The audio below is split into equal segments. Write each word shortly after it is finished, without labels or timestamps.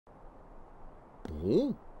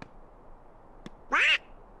Oh?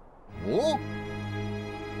 Oh?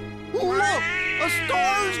 Look! A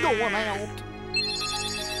star's going out!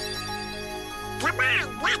 Come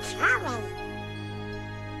on, let's hurry!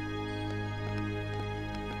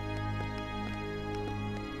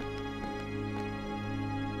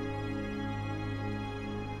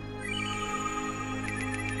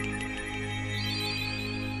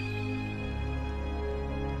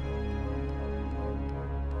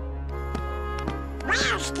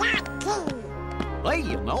 Where's that key? Hey,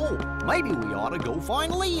 you know, maybe we ought to go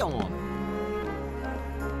find Leon.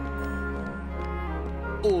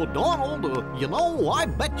 Donald, you know, I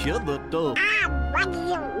bet you that, What do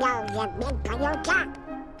you know, you big Toyota?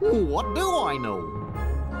 What do I know?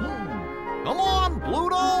 Come on,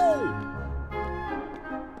 Pluto!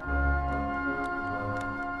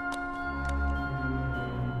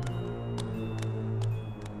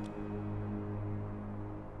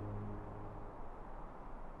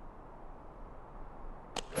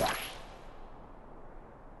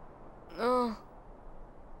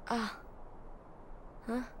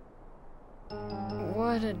 Huh?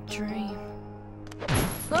 What a dream.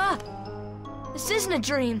 Ah! This isn't a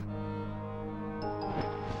dream!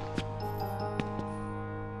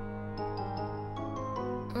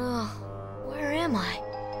 Oh, where am I?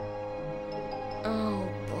 Oh,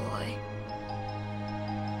 boy.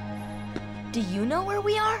 Do you know where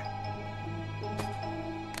we are?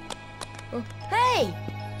 Oh, hey!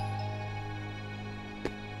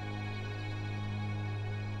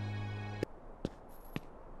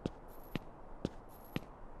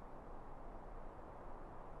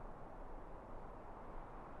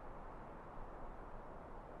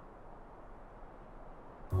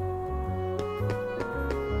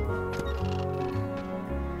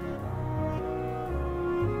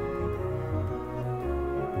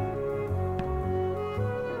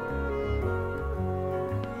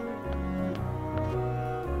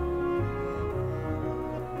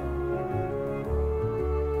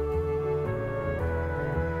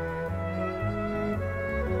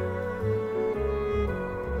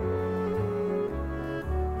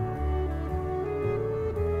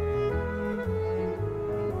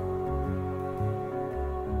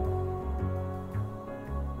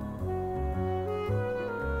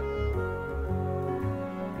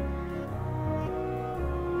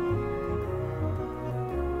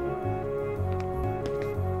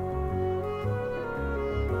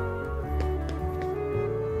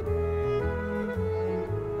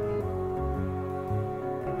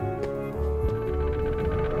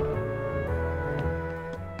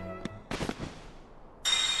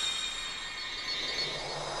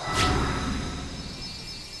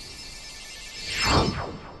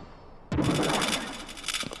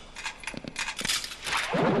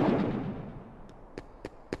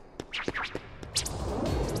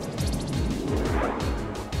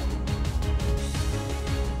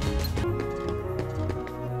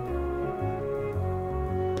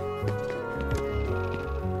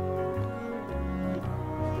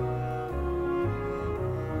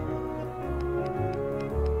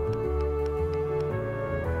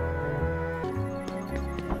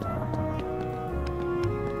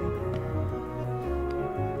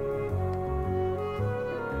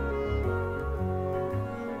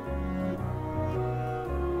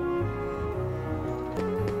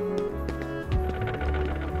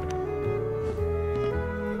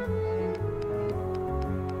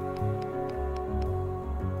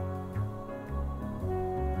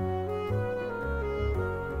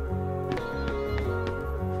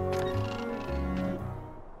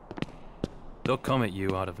 They'll come at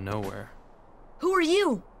you out of nowhere. Who are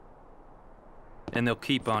you? And they'll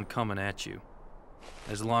keep on coming at you,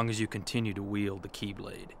 as long as you continue to wield the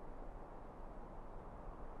Keyblade.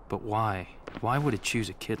 But why? Why would it choose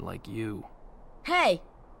a kid like you? Hey,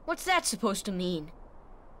 what's that supposed to mean?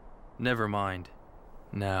 Never mind.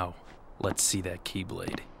 Now, let's see that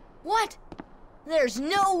Keyblade. What? There's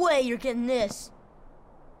no way you're getting this.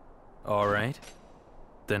 All right,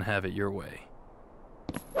 then have it your way.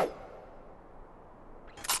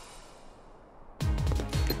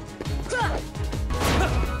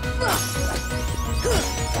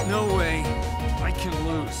 No way. I can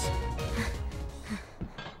lose.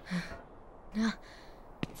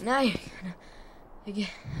 Now you're gonna get...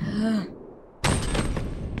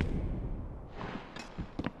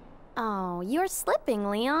 Oh, you're slipping,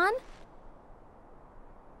 Leon.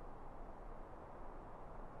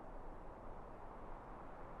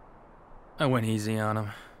 I went easy on him.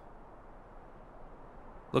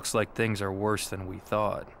 Looks like things are worse than we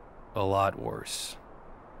thought. A lot worse.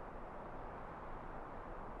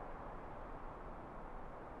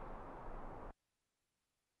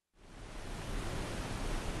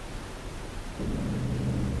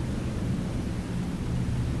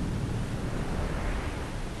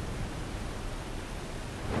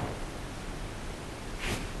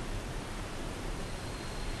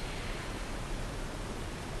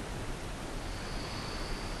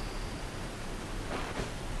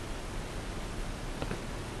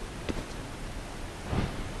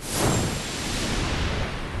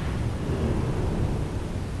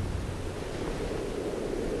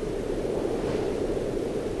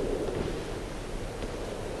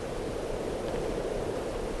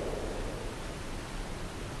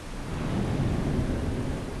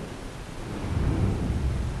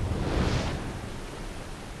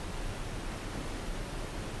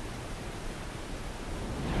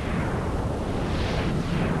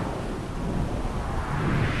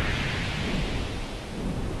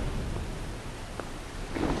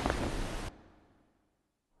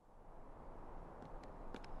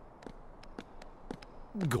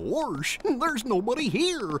 Gosh, there's nobody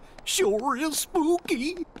here. Sure is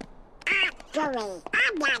spooky. Actually,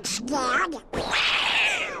 I'm not scared.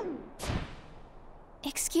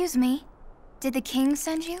 Excuse me, did the king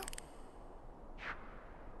send you?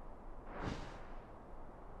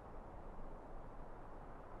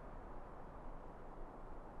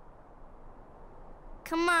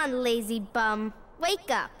 Come on, lazy bum.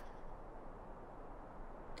 Wake up.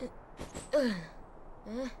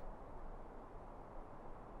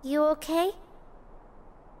 You okay?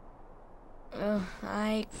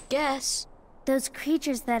 I guess. Those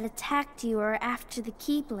creatures that attacked you are after the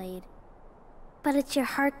Keyblade. But it's your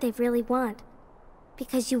heart they really want.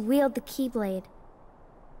 Because you wield the Keyblade.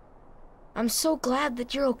 I'm so glad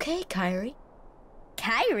that you're okay, Kairi.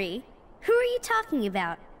 Kairi? Who are you talking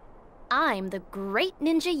about? I'm the great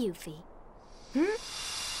ninja Yuffie.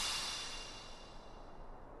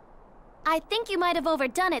 I think you might have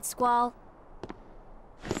overdone it, Squall.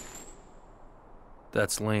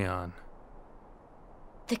 That's Leon.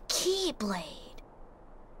 The Keyblade.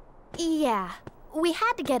 Yeah, we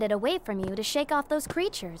had to get it away from you to shake off those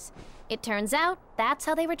creatures. It turns out that's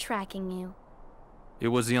how they were tracking you. It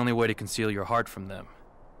was the only way to conceal your heart from them.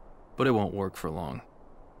 But it won't work for long.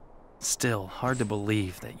 Still, hard to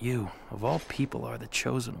believe that you, of all people, are the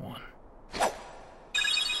chosen one.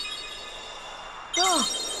 Oh!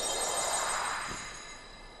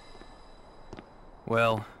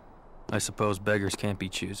 Well, I suppose beggars can't be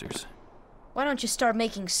choosers. Why don't you start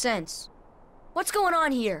making sense? What's going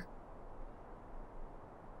on here?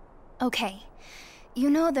 Okay, you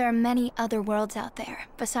know there are many other worlds out there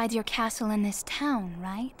besides your castle and this town,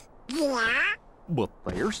 right? Yeah? But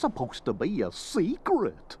they're supposed to be a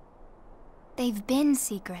secret. They've been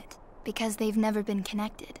secret because they've never been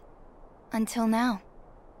connected. Until now.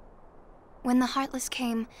 When the Heartless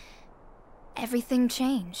came, everything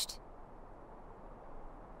changed.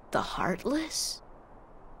 The Heartless?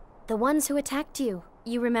 The ones who attacked you,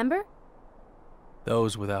 you remember?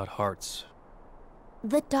 Those without hearts.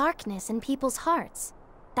 The darkness in people's hearts.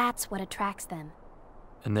 That's what attracts them.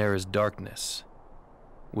 And there is darkness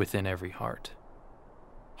within every heart.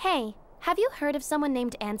 Hey, have you heard of someone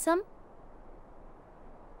named Ansem?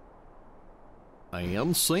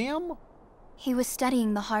 And Sam? He was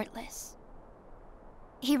studying the Heartless.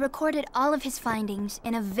 He recorded all of his findings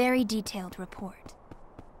in a very detailed report.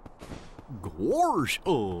 Gosh,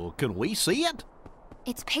 can we see it?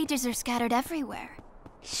 Its pages are scattered everywhere.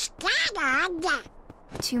 Scattered?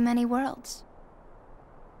 Too many worlds.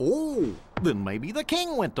 Oh, then maybe the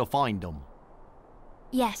king went to find them.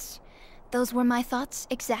 Yes, those were my thoughts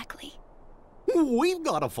exactly. We've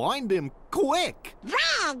got to find him quick.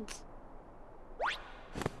 Red!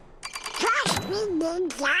 First we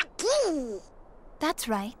need the key. That's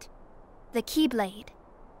right. The Keyblade.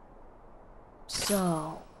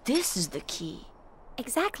 So, this is the key.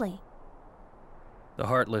 Exactly. The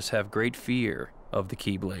Heartless have great fear of the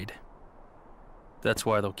Keyblade. That's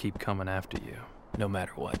why they'll keep coming after you, no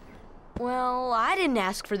matter what. Well, I didn't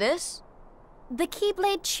ask for this. The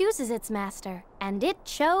Keyblade chooses its master, and it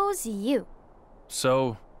chose you.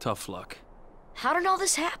 So, tough luck. How did all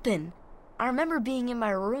this happen? I remember being in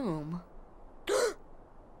my room.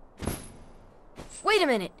 Wait a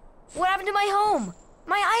minute! What happened to my home?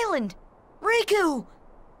 My island? Riku!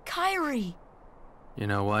 Kairi! You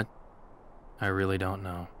know what? I really don't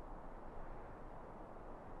know.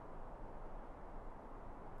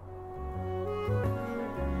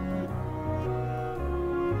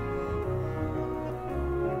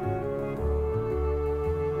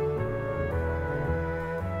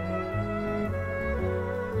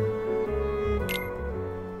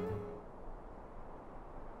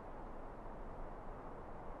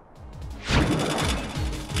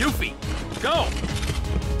 Yuffie, go!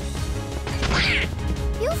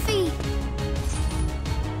 Yuffie!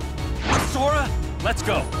 Sora, let's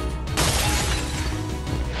go!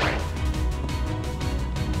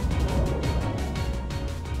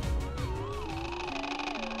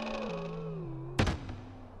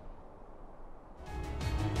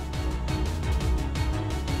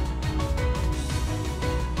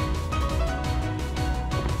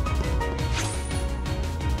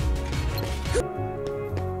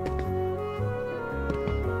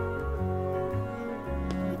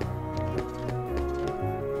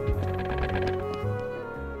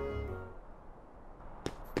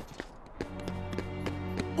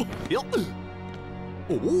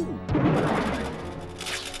 Oh.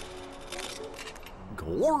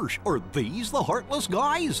 Gosh, are these the Heartless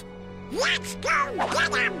guys? Let's go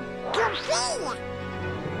get him to see.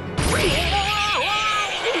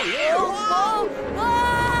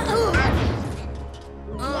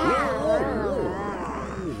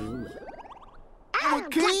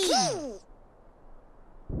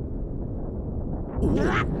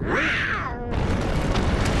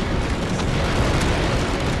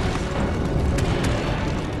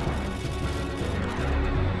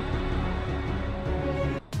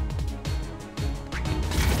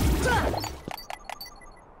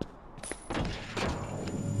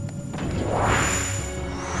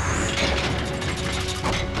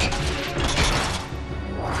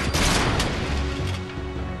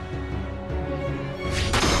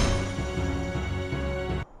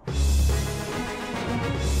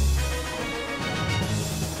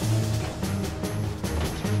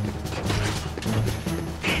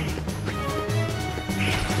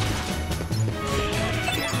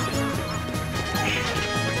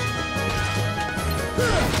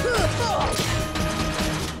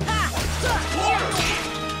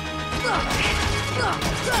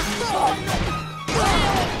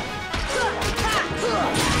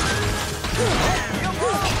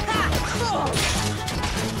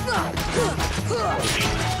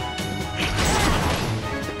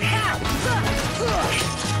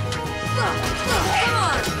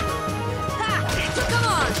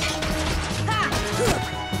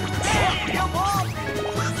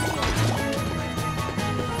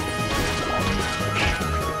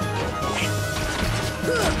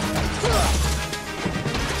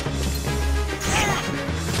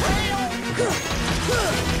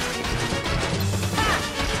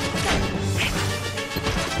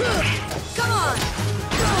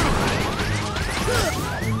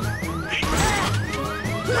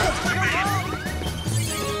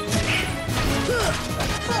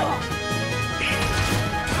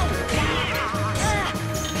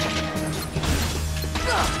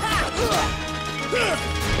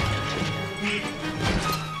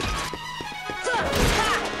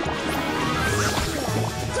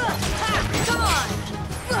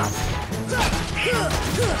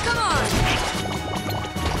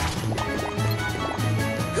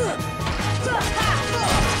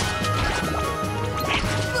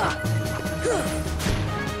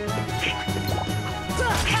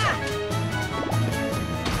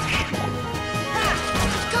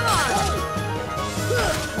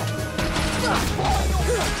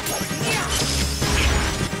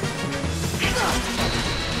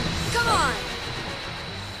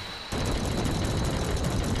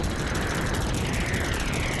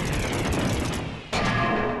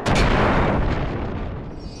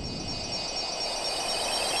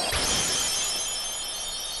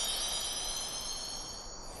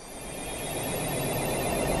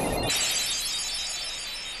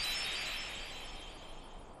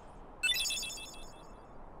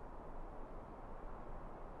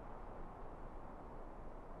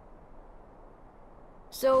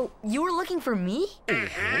 So, you were looking for me?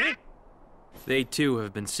 They too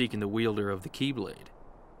have been seeking the wielder of the Keyblade.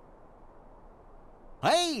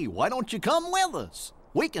 Hey, why don't you come with us?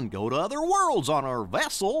 We can go to other worlds on our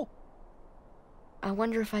vessel. I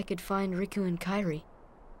wonder if I could find Riku and Kairi.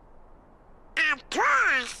 Of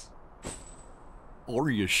course.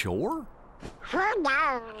 Are you sure? Who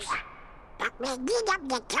knows? But we need them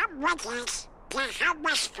to come with us to help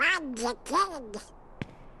us find the king.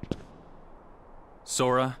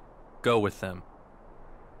 Sora, go with them.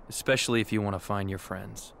 Especially if you want to find your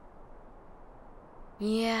friends.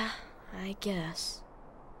 Yeah, I guess.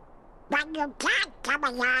 But you can't come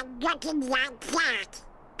along looking like that.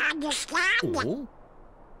 Understand? Oh?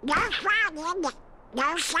 No frowning,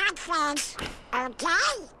 no sad face,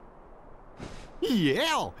 okay?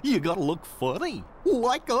 Yeah, you gotta look funny,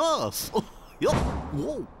 like us. Yup.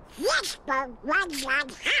 Whoa. This boat runs on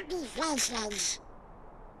happy faces.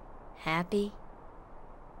 Happy?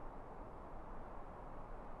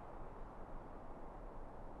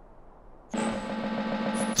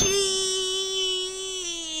 Jeez.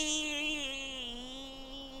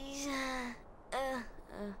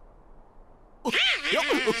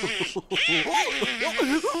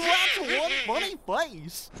 That's one funny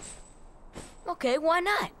face. Okay, why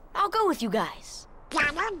not? I'll go with you guys.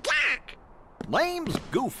 Donald Duck. Name's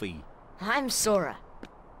Goofy. I'm Sora.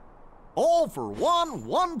 All for one,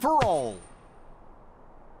 one for all.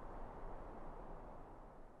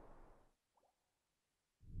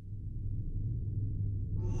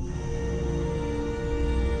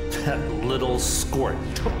 That little squirt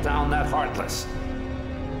took down that Heartless.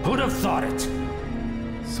 Who'd have thought it?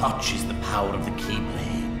 Such is the power of the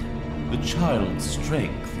Keyblade. The child's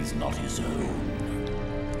strength is not his own.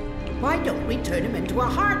 Why don't we turn him into a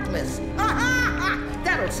Heartless?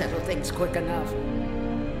 That'll settle things quick enough.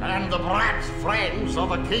 And the brat's friends are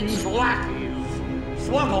the king's lackeys.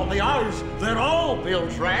 Swung on the eyes, they're all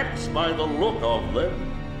bilge rats by the look of them.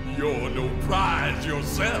 You're no prize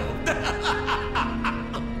yourself.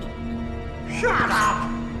 Shut up!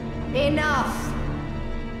 Enough!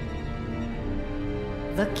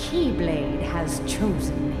 The Keyblade has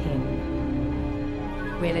chosen him.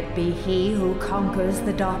 Will it be he who conquers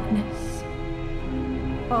the darkness?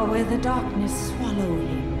 Or will the darkness swallow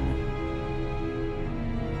him?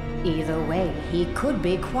 Either way, he could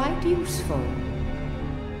be quite useful.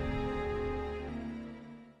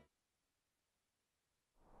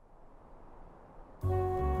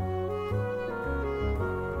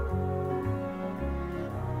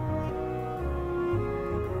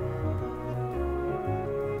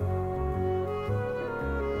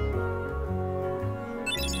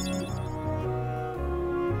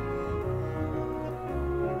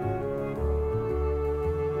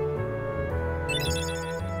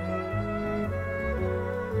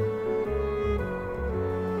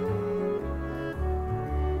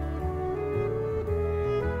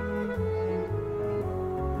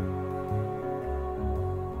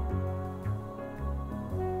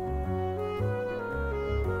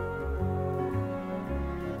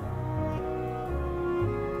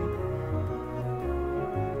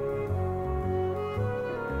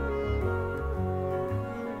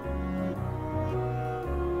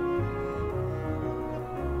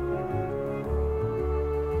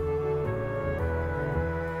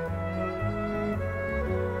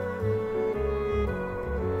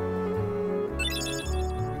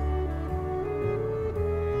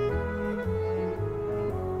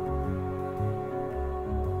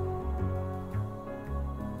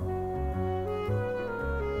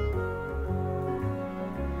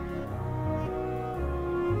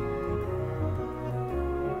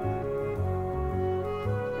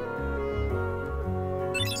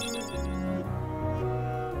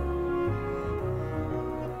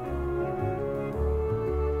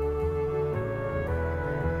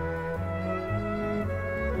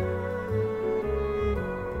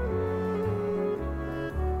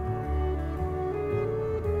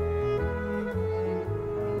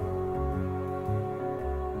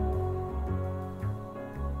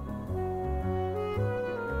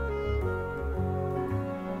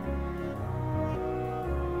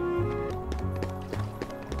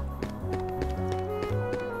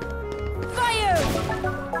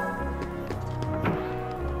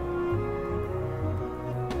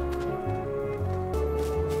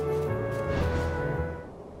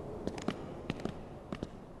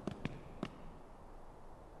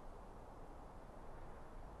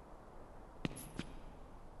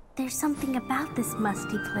 there's something about this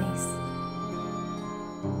musty place.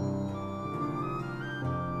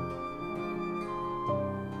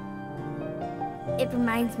 It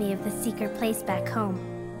reminds me of the secret place back home,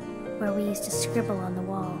 where we used to scribble on the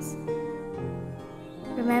walls.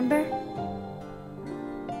 Remember?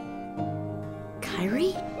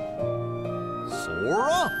 Kairi?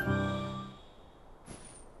 Sora?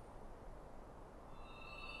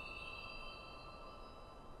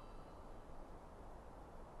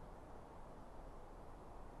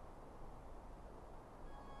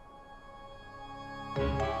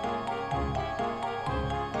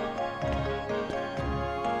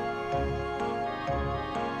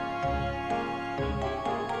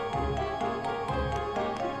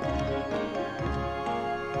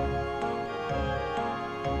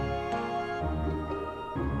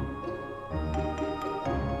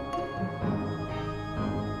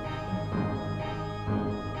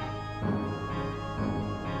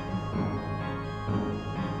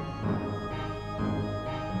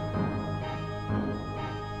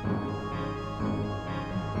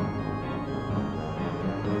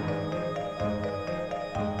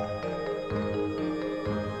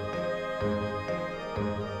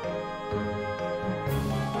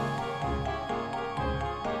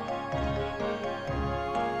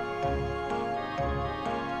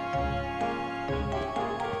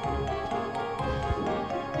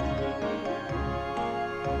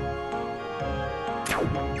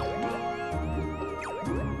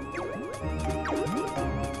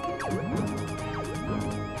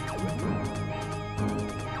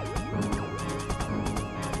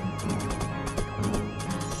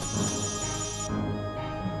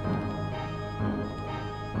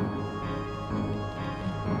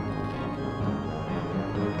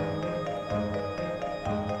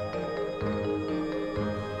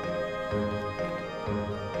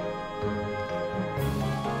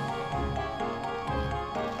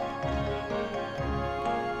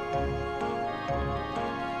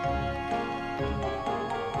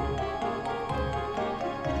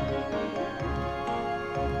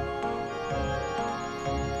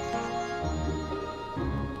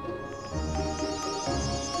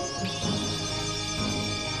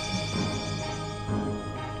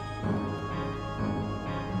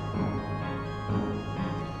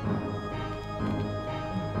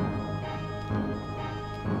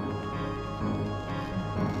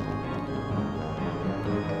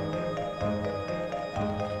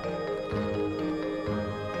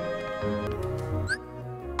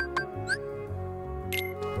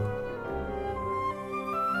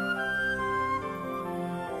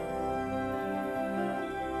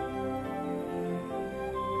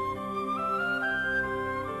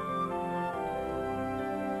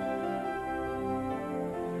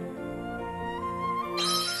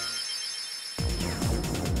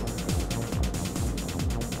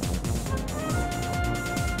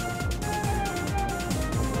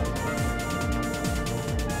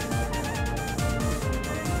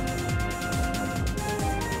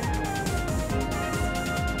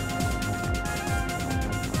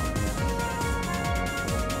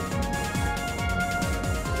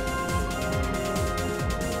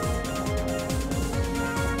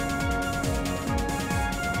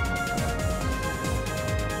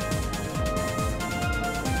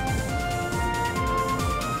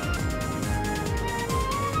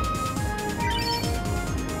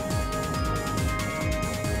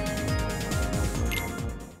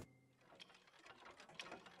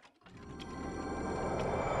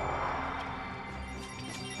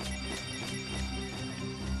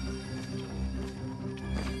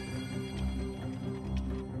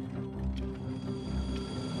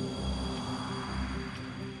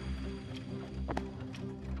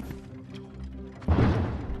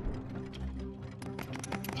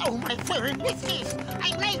 Oh, my fur and whiskers!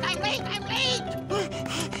 I'm late, I'm late, I'm late!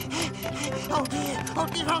 Oh dear, oh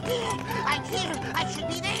dear, oh dear! I'm here, I should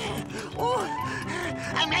be there! Oh,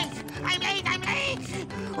 I'm late, I'm late, I'm late!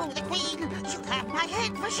 Oh, the Queen, she'll have my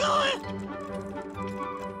head for sure!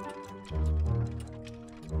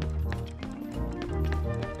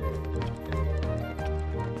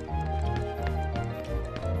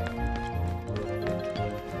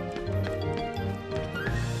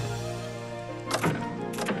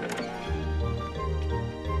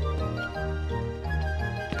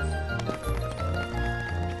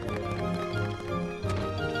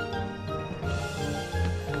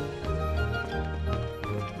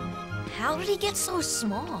 How did he get so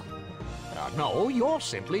small? No, you're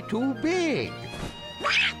simply too big.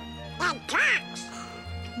 And talks!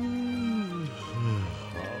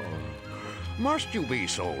 Must you be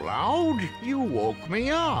so loud? You woke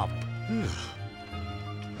me up.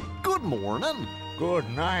 Good morning. Good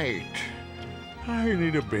night. I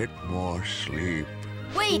need a bit more sleep.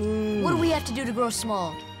 Wait, what do we have to do to grow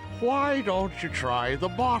small? Why don't you try the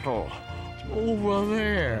bottle? Over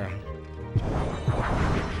there.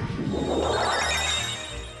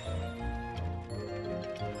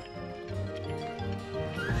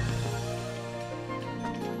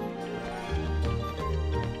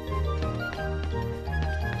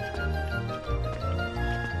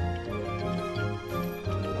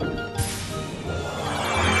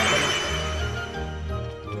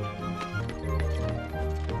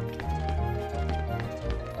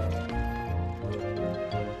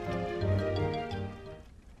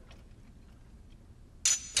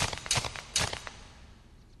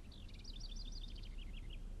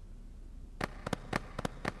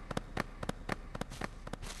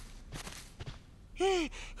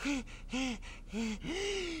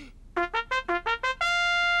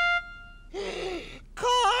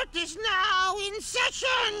 Court is now in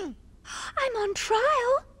session! I'm on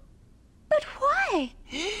trial? But why?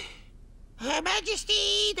 Her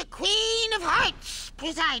Majesty, the Queen of Hearts,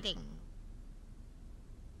 presiding.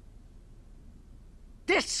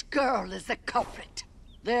 This girl is the culprit.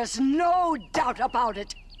 There's no doubt about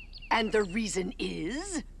it. And the reason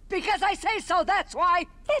is... because I say so, that's why.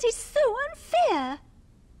 That is so unfair.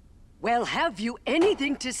 Well, have you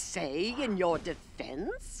anything to say in your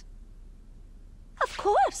defense? Of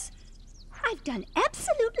course. I've done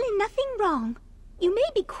absolutely nothing wrong. You may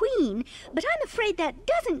be queen, but I'm afraid that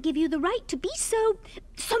doesn't give you the right to be so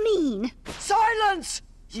mean. Silence!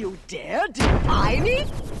 You dare defy me?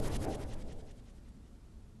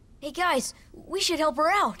 Hey guys, we should help her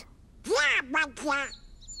out.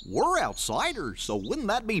 We're outsiders, so wouldn't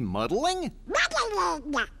that be muddling?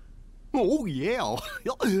 Oh, yeah.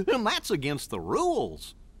 And that's against the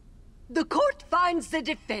rules. The court finds the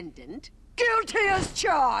defendant guilty as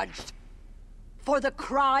charged for the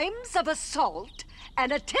crimes of assault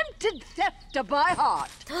and attempted theft of my heart.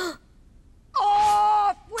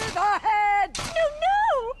 Off with her head!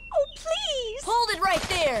 No! Oh, please! Hold it right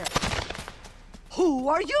there! Who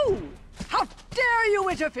are you? How dare you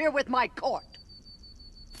interfere with my court?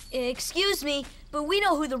 Excuse me, but we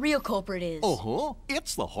know who the real culprit is. Uh-huh.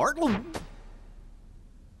 It's the Heartless.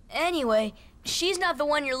 Anyway, she's not the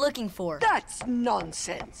one you're looking for. That's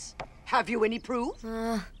nonsense. Have you any proof?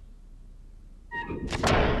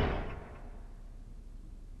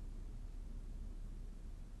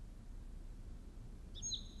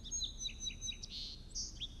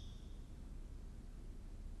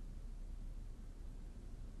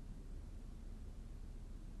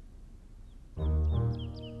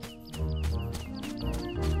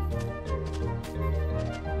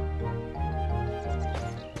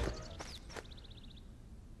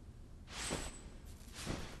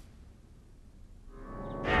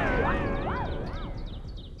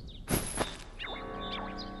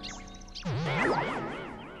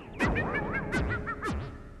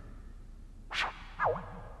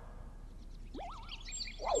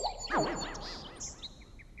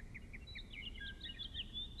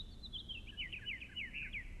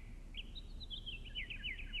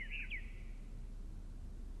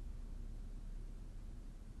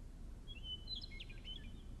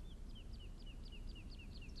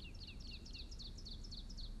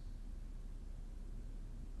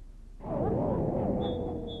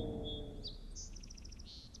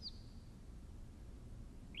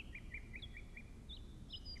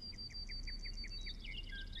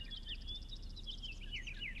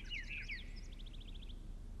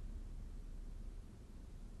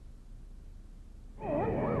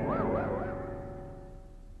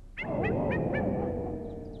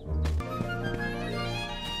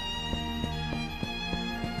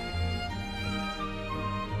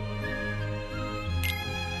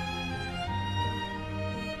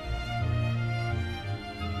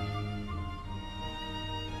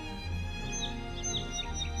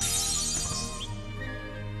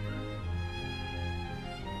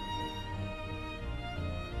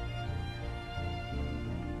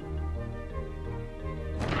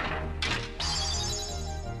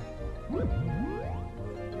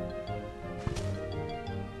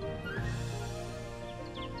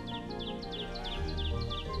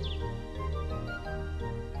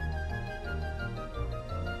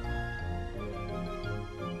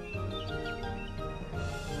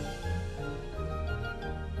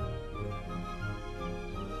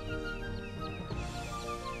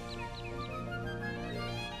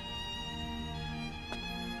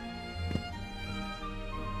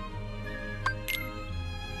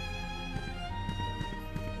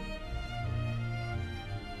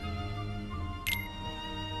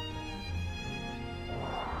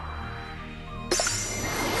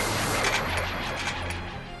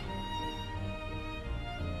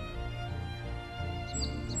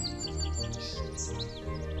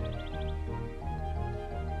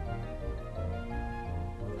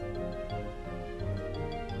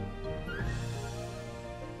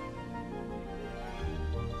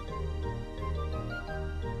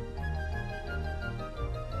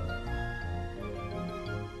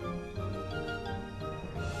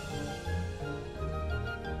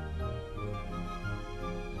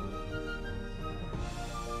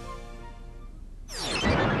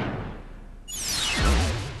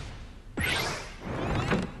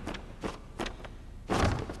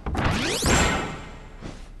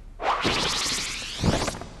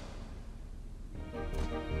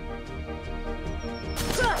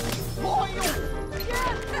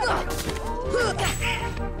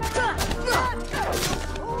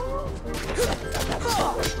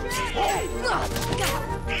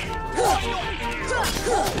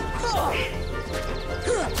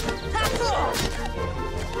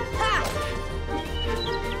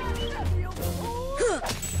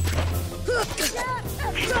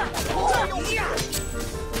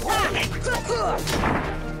 Come on!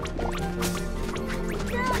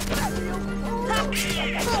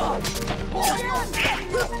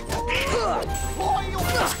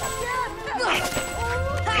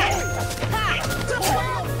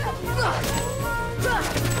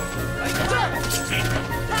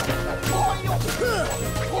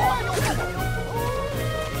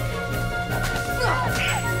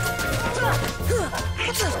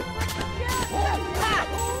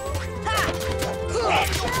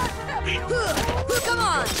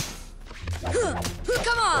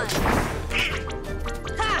 Come on!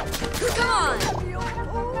 Ha! Come on! Come on!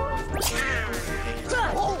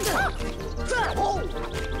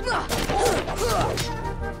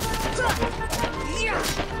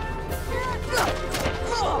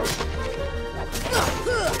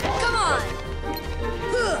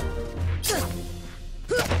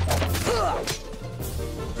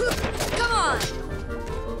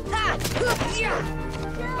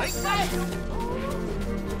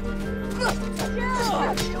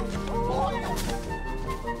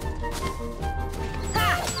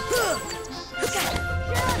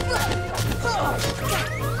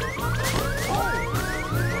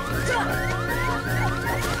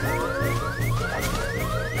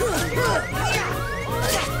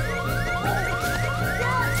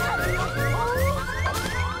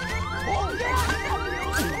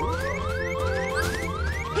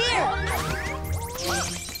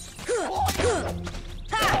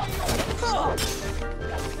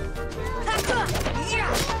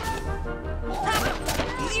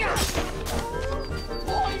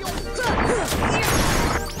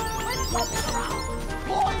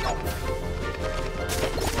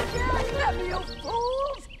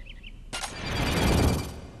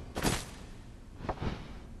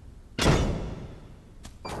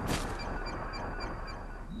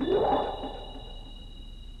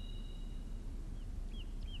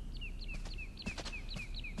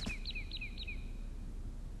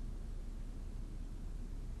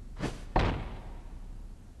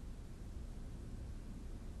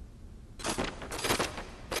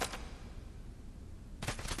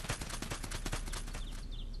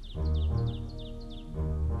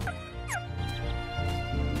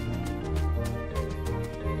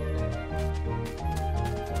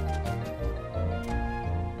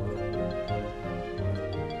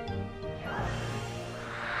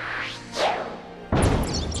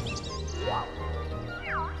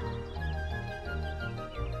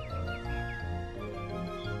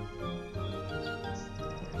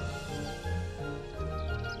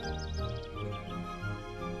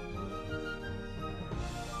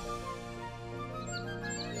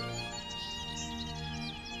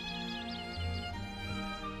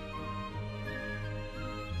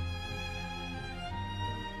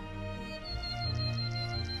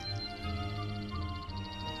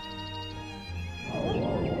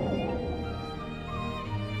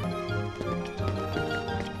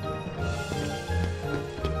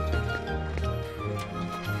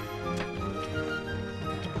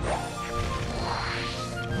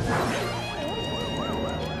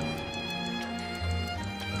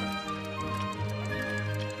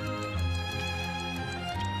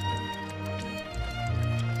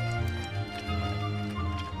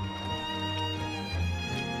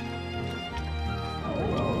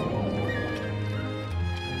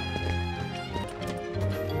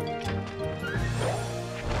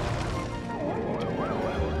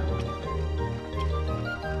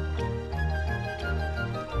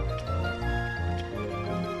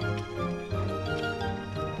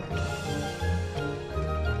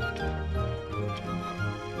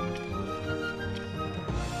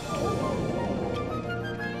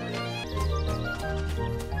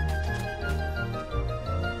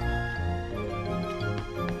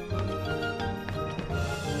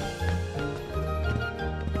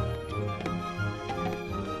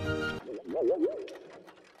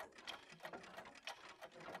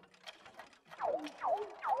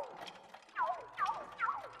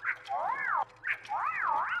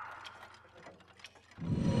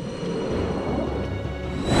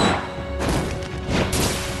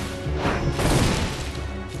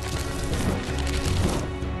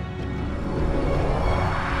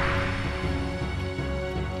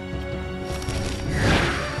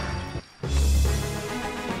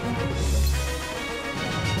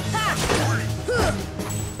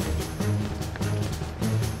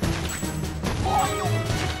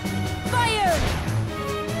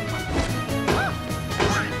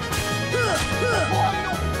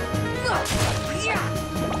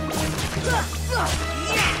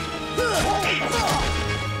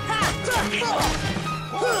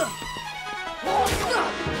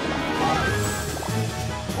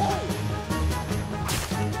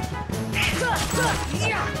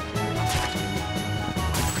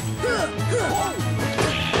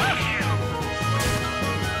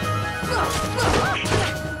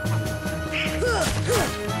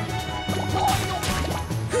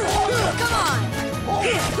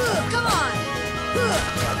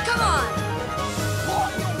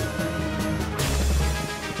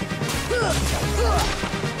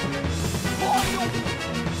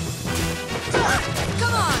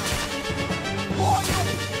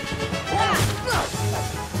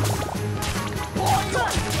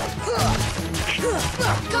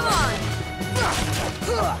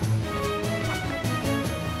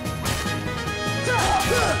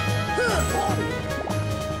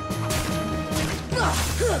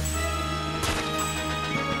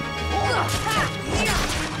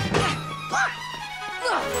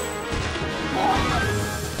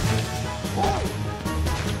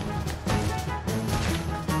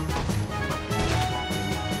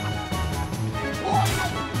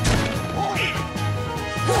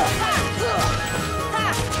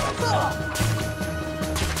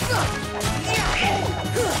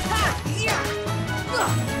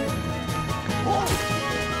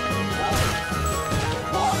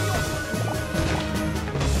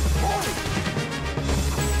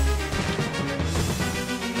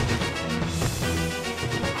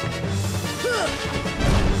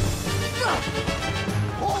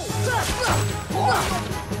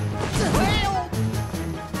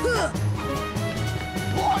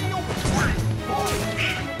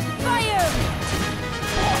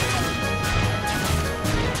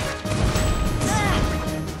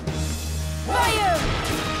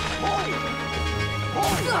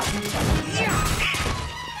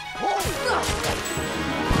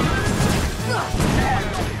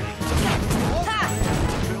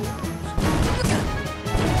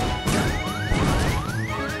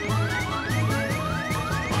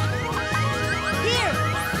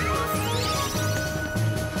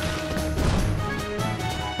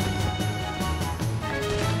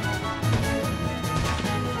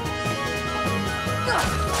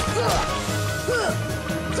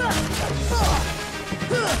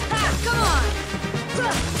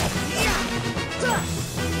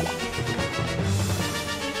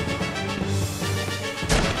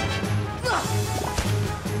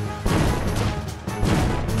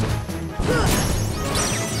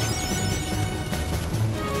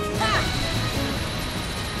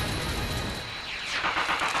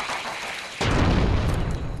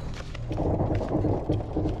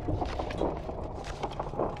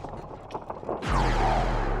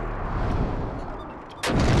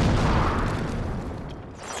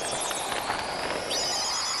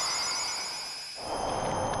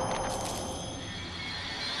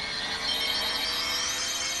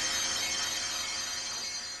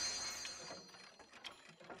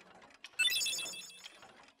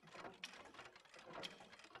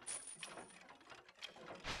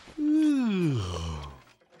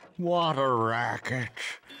 What a racket.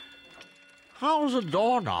 How's a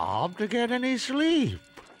doorknob to get any sleep?